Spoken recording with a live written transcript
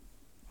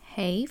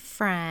Hey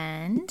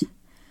friend,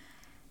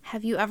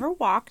 have you ever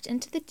walked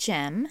into the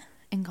gym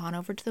and gone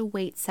over to the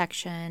weight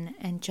section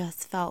and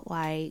just felt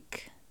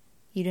like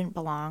you didn't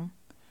belong?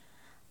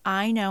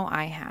 I know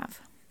I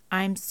have.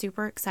 I'm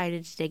super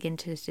excited to dig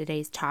into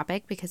today's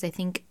topic because I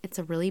think it's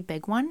a really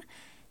big one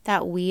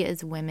that we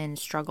as women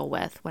struggle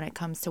with when it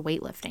comes to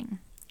weightlifting,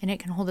 and it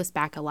can hold us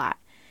back a lot.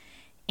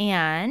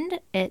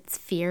 And it's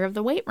fear of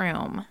the weight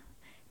room.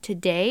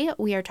 Today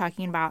we are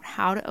talking about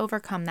how to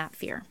overcome that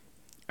fear.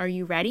 Are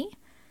you ready?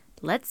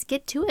 Let's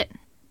get to it.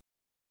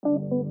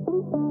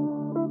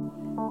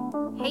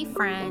 Hey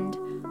friend,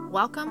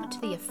 welcome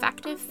to the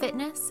Effective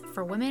Fitness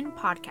for Women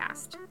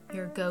podcast,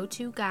 your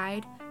go-to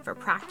guide for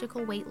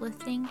practical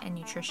weightlifting and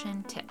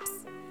nutrition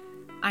tips.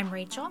 I'm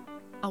Rachel,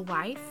 a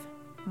wife,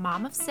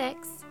 mom of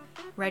 6,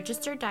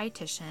 registered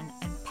dietitian,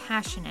 and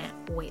passionate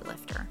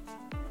weightlifter.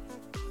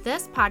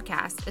 This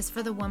podcast is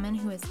for the woman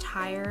who is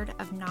tired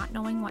of not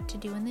knowing what to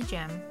do in the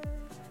gym,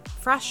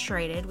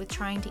 frustrated with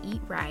trying to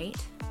eat right,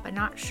 but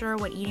not sure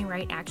what eating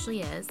right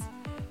actually is,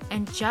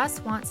 and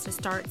just wants to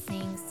start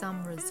seeing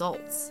some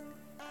results.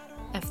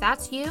 If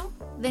that's you,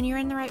 then you're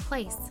in the right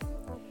place.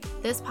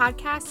 This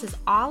podcast is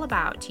all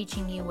about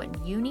teaching you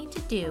what you need to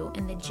do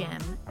in the gym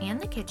and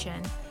the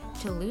kitchen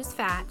to lose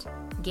fat,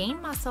 gain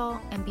muscle,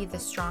 and be the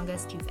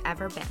strongest you've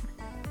ever been.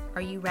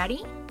 Are you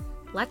ready?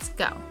 Let's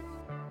go.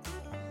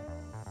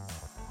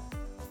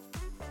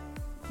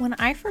 When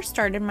I first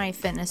started my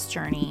fitness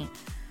journey,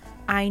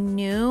 I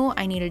knew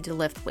I needed to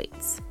lift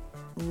weights.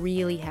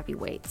 Really heavy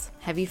weights.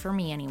 Heavy for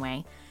me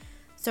anyway.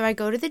 So I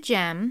go to the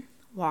gym,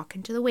 walk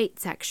into the weight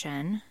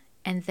section,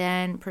 and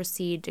then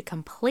proceed to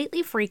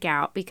completely freak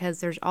out because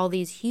there's all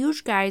these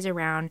huge guys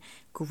around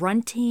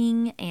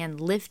grunting and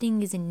lifting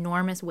these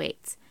enormous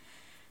weights.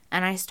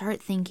 And I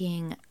start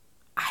thinking,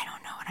 I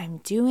don't know what I'm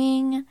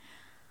doing.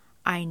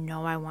 I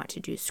know I want to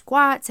do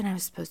squats and I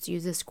was supposed to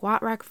use a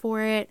squat rack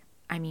for it.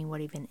 I mean,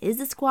 what even is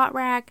a squat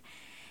rack?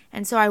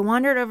 And so I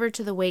wandered over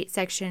to the weight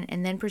section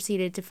and then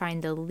proceeded to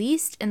find the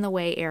least in the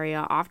way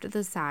area off to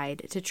the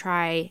side to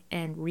try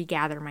and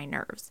regather my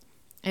nerves.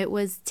 It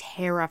was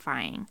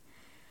terrifying.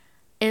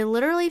 It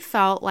literally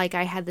felt like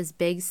I had this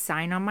big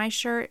sign on my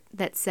shirt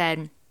that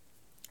said,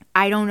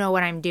 I don't know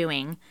what I'm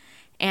doing.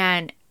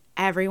 And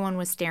everyone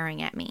was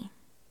staring at me.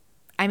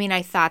 I mean,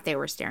 I thought they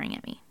were staring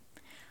at me.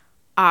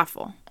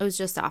 Awful. It was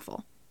just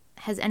awful.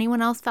 Has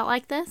anyone else felt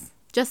like this?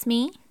 Just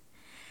me?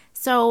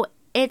 So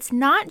it's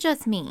not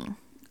just me.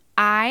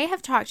 I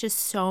have talked to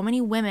so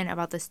many women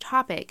about this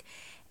topic,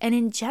 and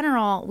in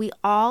general, we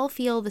all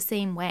feel the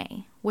same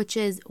way, which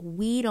is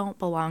we don't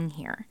belong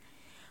here.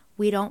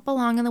 We don't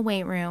belong in the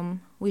weight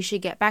room. We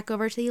should get back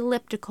over to the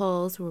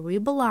ellipticals where we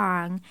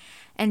belong,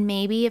 and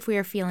maybe if we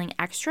are feeling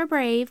extra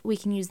brave, we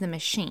can use the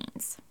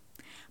machines.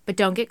 But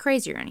don't get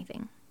crazy or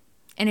anything.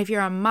 And if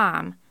you're a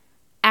mom,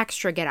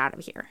 extra get out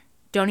of here.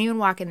 Don't even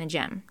walk in the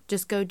gym.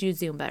 Just go do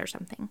Zumba or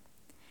something.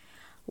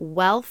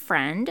 Well,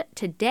 friend,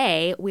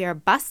 today we are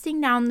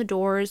busting down the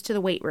doors to the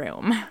weight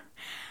room.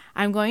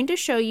 I'm going to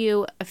show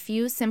you a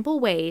few simple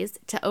ways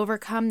to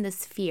overcome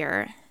this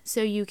fear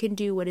so you can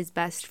do what is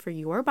best for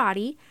your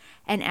body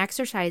and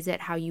exercise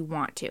it how you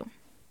want to.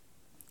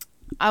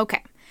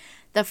 Okay,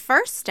 the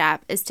first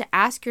step is to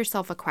ask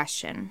yourself a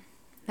question.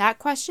 That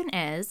question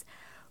is,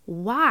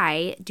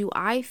 why do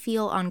I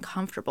feel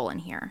uncomfortable in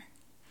here?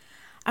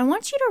 I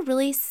want you to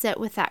really sit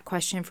with that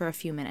question for a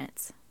few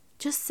minutes.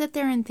 Just sit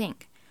there and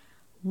think.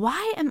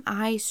 Why am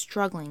I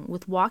struggling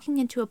with walking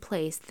into a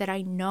place that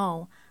I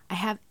know I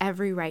have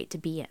every right to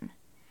be in?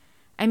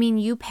 I mean,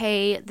 you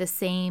pay the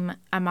same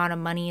amount of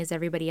money as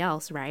everybody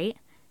else, right?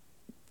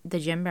 The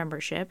gym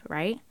membership,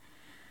 right?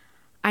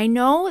 I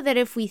know that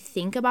if we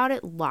think about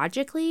it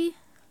logically,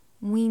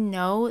 we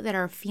know that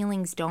our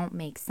feelings don't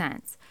make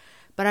sense.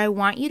 But I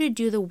want you to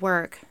do the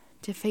work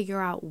to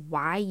figure out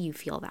why you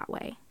feel that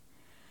way.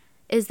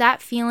 Is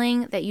that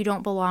feeling that you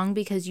don't belong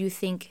because you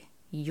think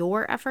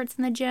your efforts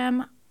in the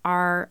gym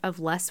are of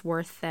less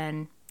worth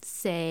than,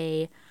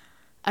 say,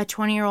 a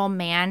 20-year-old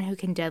man who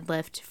can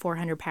deadlift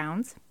 400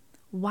 pounds?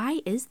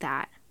 Why is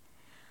that?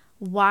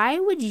 Why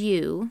would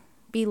you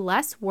be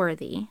less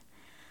worthy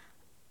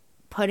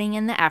putting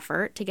in the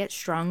effort to get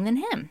strong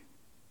than him?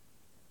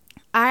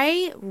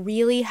 I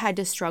really had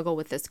to struggle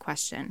with this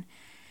question.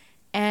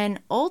 And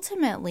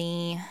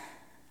ultimately,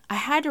 I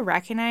had to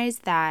recognize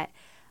that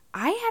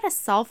I had a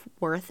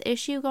self-worth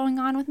issue going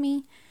on with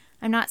me.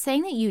 I'm not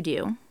saying that you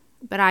do,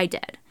 but I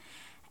did.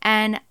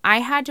 And I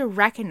had to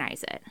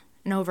recognize it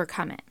and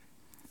overcome it.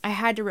 I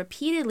had to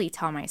repeatedly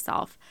tell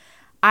myself,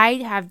 I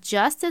have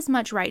just as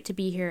much right to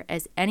be here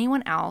as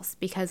anyone else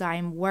because I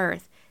am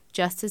worth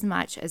just as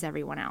much as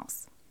everyone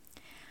else.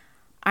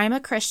 I'm a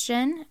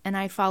Christian and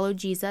I follow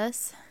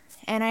Jesus,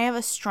 and I have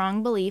a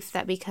strong belief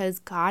that because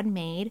God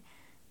made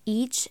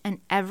each and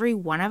every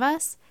one of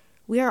us,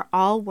 we are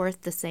all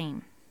worth the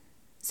same.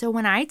 So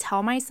when I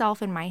tell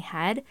myself in my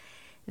head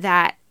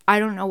that I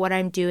don't know what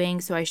I'm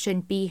doing, so I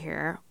shouldn't be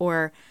here,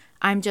 or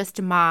I'm just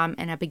a mom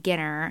and a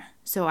beginner,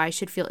 so I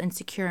should feel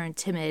insecure and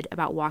timid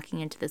about walking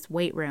into this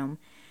weight room,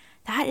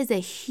 that is a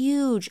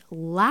huge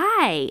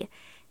lie.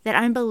 that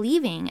I'm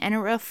believing, and it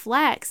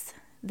reflects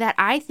that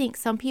I think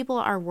some people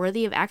are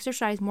worthy of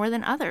exercise more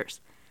than others.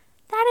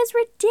 That is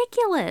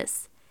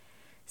ridiculous.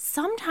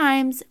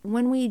 Sometimes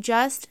when we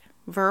just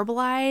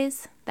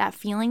verbalize that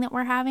feeling that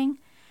we're having,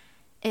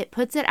 it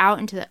puts it out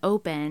into the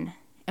open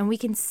and we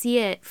can see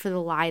it for the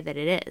lie that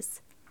it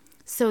is.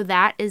 So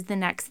that is the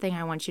next thing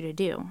I want you to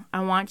do. I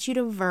want you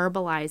to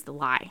verbalize the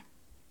lie.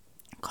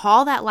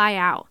 Call that lie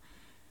out.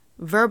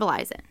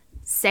 Verbalize it.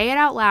 Say it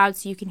out loud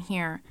so you can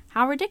hear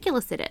how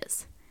ridiculous it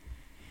is.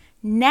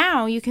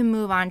 Now you can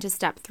move on to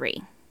step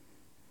 3.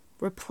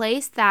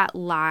 Replace that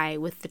lie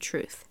with the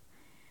truth.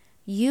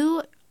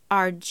 You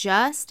are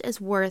just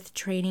as worth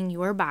training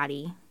your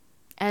body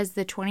as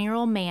the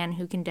 20-year-old man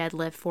who can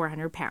deadlift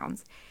 400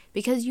 pounds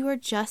because you are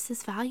just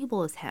as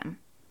valuable as him.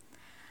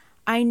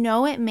 I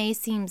know it may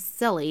seem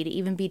silly to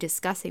even be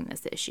discussing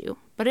this issue,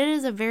 but it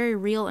is a very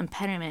real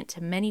impediment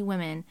to many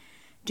women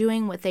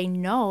doing what they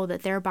know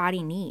that their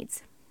body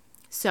needs.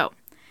 So,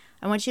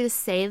 I want you to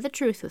say the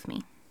truth with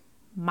me.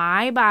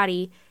 My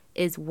body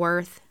is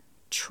worth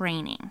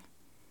training.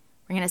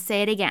 We're going to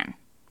say it again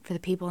for the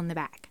people in the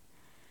back.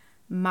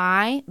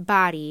 My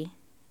body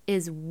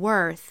is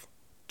worth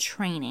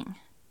training.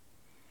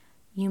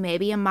 You may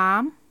be a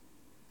mom.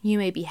 You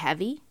may be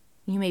heavy.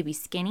 You may be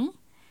skinny.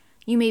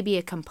 You may be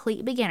a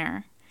complete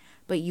beginner,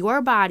 but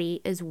your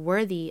body is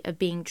worthy of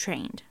being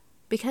trained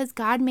because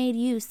God made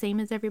you same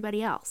as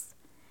everybody else.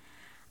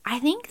 I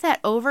think that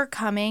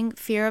overcoming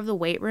fear of the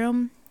weight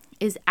room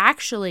is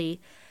actually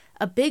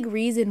a big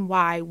reason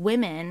why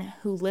women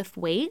who lift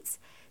weights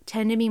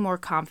tend to be more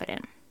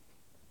confident.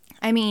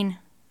 I mean,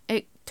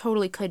 it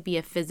totally could be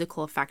a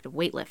physical effect of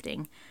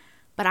weightlifting,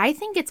 but I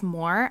think it's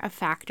more a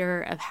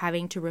factor of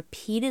having to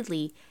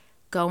repeatedly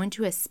go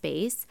into a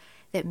space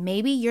that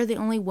maybe you're the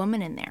only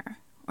woman in there,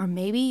 or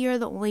maybe you're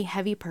the only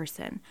heavy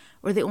person,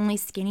 or the only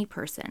skinny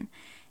person,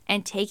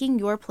 and taking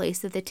your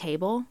place at the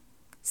table,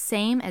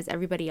 same as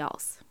everybody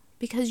else,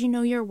 because you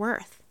know your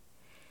worth.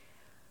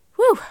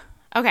 Whew.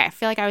 Okay, I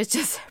feel like I was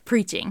just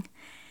preaching.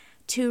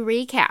 To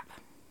recap,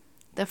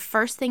 the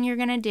first thing you're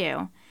going to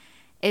do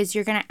is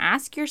you're going to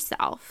ask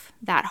yourself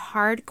that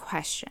hard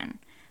question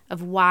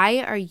of why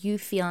are you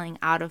feeling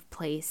out of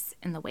place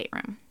in the weight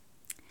room?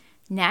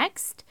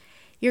 Next,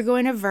 you're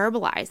going to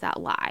verbalize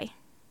that lie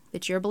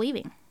that you're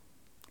believing.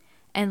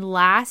 And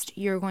last,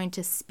 you're going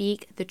to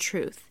speak the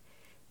truth.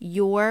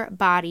 Your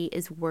body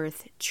is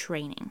worth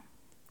training.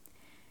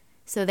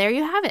 So there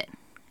you have it.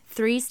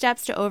 3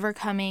 steps to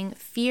overcoming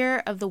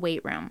fear of the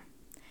weight room.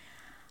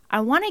 I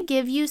want to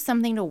give you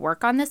something to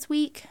work on this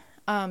week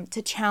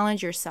to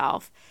challenge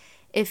yourself.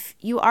 If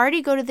you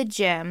already go to the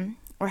gym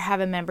or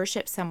have a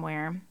membership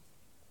somewhere,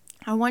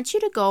 I want you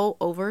to go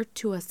over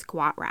to a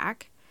squat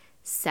rack,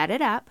 set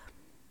it up,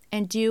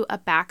 and do a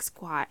back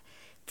squat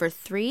for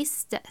 3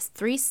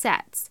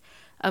 sets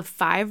of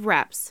 5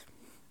 reps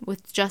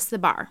with just the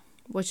bar,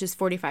 which is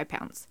 45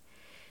 pounds.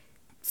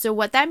 So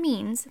what that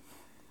means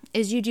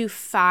is you do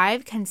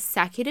 5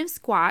 consecutive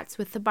squats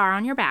with the bar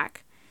on your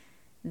back,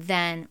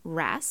 then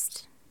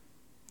rest,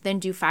 then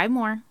do 5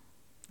 more,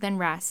 then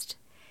rest,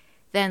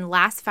 then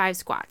last 5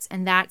 squats,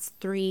 and that's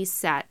 3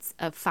 sets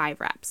of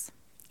 5 reps.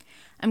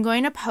 I'm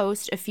going to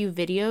post a few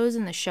videos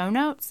in the show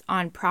notes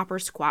on proper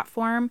squat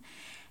form,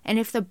 and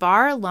if the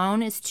bar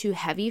alone is too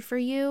heavy for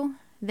you,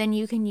 then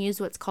you can use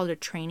what's called a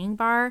training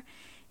bar.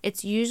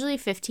 It's usually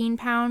 15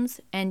 pounds,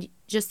 and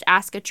just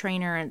ask a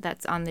trainer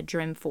that's on the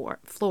gym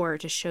floor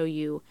to show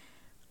you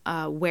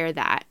where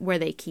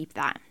they keep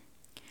that.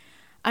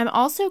 I'm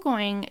also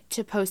going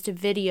to post a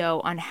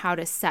video on how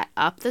to set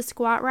up the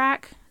squat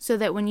rack so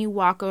that when you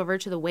walk over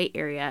to the weight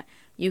area,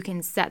 you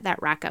can set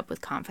that rack up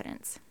with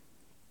confidence.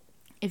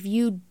 If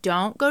you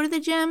don't go to the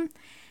gym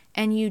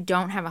and you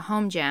don't have a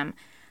home gym,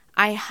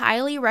 I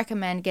highly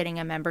recommend getting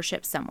a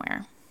membership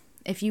somewhere.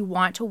 If you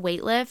want to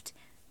weightlift,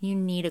 you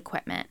need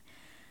equipment.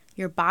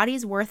 Your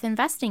body's worth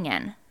investing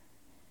in.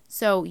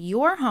 So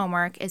your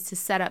homework is to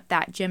set up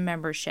that gym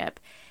membership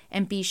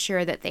and be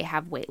sure that they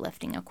have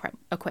weightlifting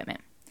equipment.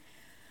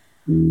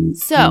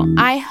 So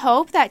I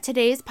hope that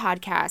today's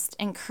podcast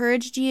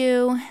encouraged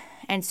you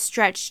and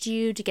stretched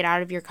you to get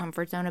out of your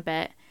comfort zone a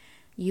bit.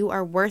 You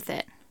are worth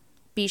it.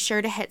 Be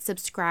sure to hit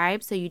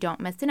subscribe so you don't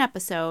miss an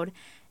episode.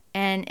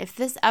 And if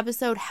this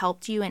episode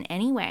helped you in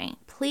any way,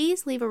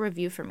 please leave a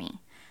review for me.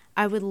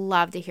 I would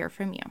love to hear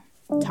from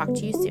you. Talk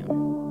to you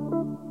soon.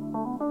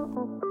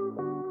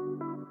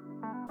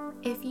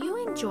 If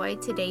you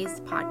enjoyed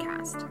today's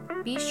podcast,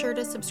 be sure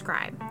to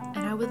subscribe,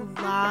 and I would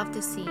love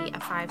to see a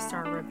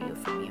 5-star review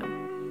from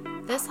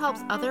you. This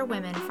helps other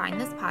women find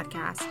this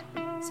podcast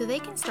so they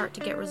can start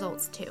to get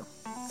results too.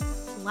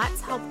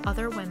 Let's help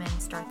other women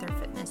start their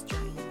fitness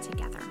journey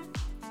together.